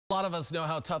A lot of us know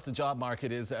how tough the job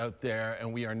market is out there,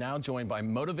 and we are now joined by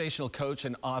motivational coach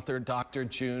and author Dr.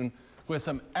 June, who has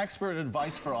some expert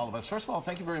advice for all of us. First of all,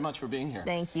 thank you very much for being here.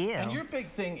 Thank you. And your big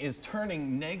thing is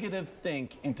turning negative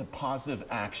think into positive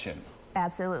action.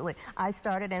 Absolutely. I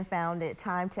started and founded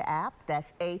Time to Apt.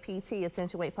 That's APT,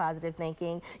 Accentuate Positive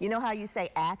Thinking. You know how you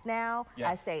say act now? Yes.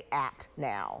 I say apt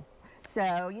now.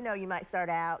 So, you know, you might start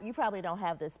out, you probably don't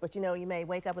have this, but you know, you may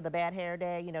wake up with a bad hair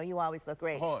day, you know, you always look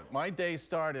great. Hold it. My day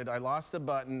started, I lost a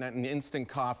button at an instant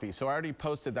coffee, so I already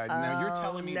posted that. Now you're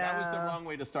telling me that was the wrong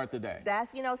way to start the day.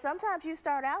 That's, you know, sometimes you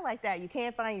start out like that. You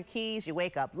can't find your keys, you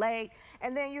wake up late,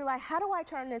 and then you're like, how do I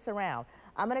turn this around?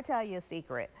 I'm gonna tell you a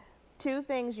secret. Two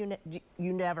things you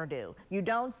never do. You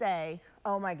don't say,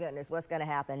 oh my goodness, what's gonna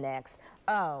happen next?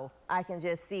 Oh, I can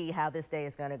just see how this day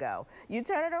is gonna go. You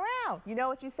turn it around. You know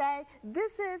what you say?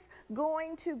 This is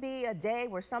going to be a day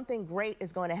where something great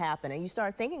is going to happen. And you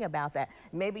start thinking about that.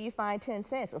 Maybe you find 10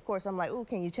 cents. Of course, I'm like, ooh,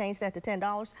 can you change that to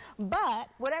 $10? But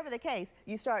whatever the case,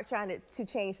 you start trying to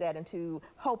change that into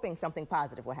hoping something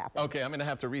positive will happen. Okay, I'm gonna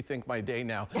have to rethink my day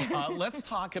now. Let's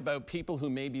talk about people who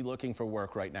may be looking for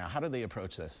work right now. How do they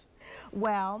approach this?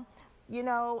 Well, you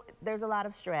know, there's a lot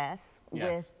of stress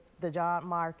with the job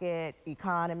market,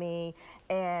 economy,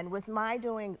 and with my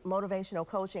doing motivational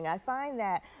coaching, I find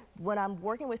that when I'm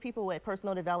working with people with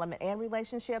personal development and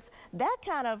relationships, that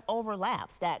kind of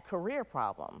overlaps that career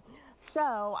problem.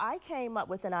 So I came up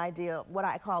with an idea, what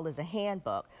I call is a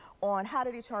handbook, on how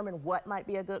to determine what might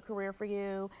be a good career for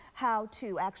you, how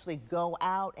to actually go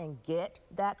out and get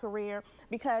that career,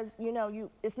 because you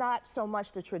know, it's not so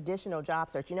much the traditional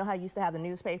job search. You know how you used to have the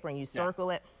newspaper and you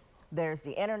circle it? There's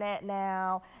the internet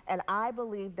now, and I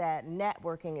believe that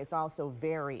networking is also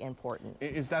very important.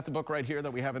 Is that the book right here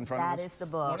that we have in front of us? That is the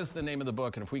book. What is the name of the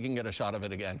book, and if we can get a shot of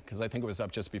it again, because I think it was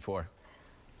up just before.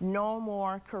 No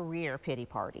More Career Pity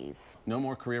Parties. No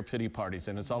More Career Pity Parties,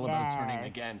 and it's all about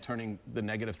turning the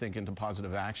negative think into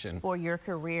positive action. For your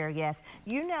career, yes.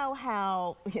 You know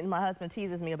how, and my husband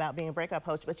teases me about being a breakup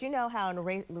coach, but you know how in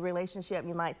a relationship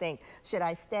you might think, should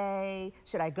I stay?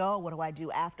 Should I go? What do I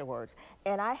do afterwards?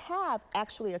 And I have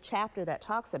actually a chapter that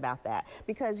talks about that,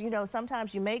 because you know,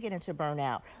 sometimes you may get into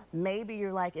burnout. Maybe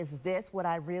you're like, is this what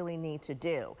I really need to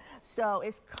do? So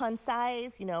it's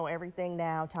concise, you know, everything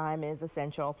now, time is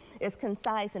essential. It's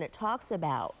concise, and it talks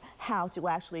about how to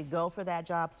actually go for that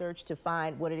job search to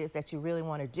find what it is that you really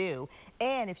want to do,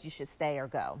 and if you should stay or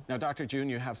go. Now, Dr. June,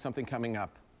 you have something coming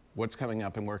up. What's coming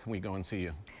up, and where can we go and see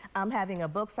you? I'm having a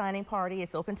book signing party.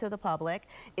 It's open to the public.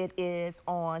 It is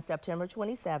on September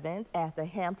 27th at the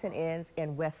Hampton Inns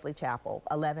in Wesley Chapel,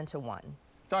 11 to 1.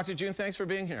 Dr. June, thanks for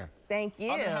being here. Thank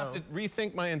you. I'm going to have to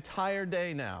rethink my entire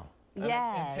day now.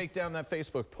 Yes. And take down that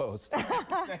Facebook post.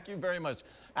 Thank you very much.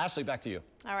 Ashley, back to you.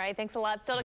 All right, thanks a lot. Still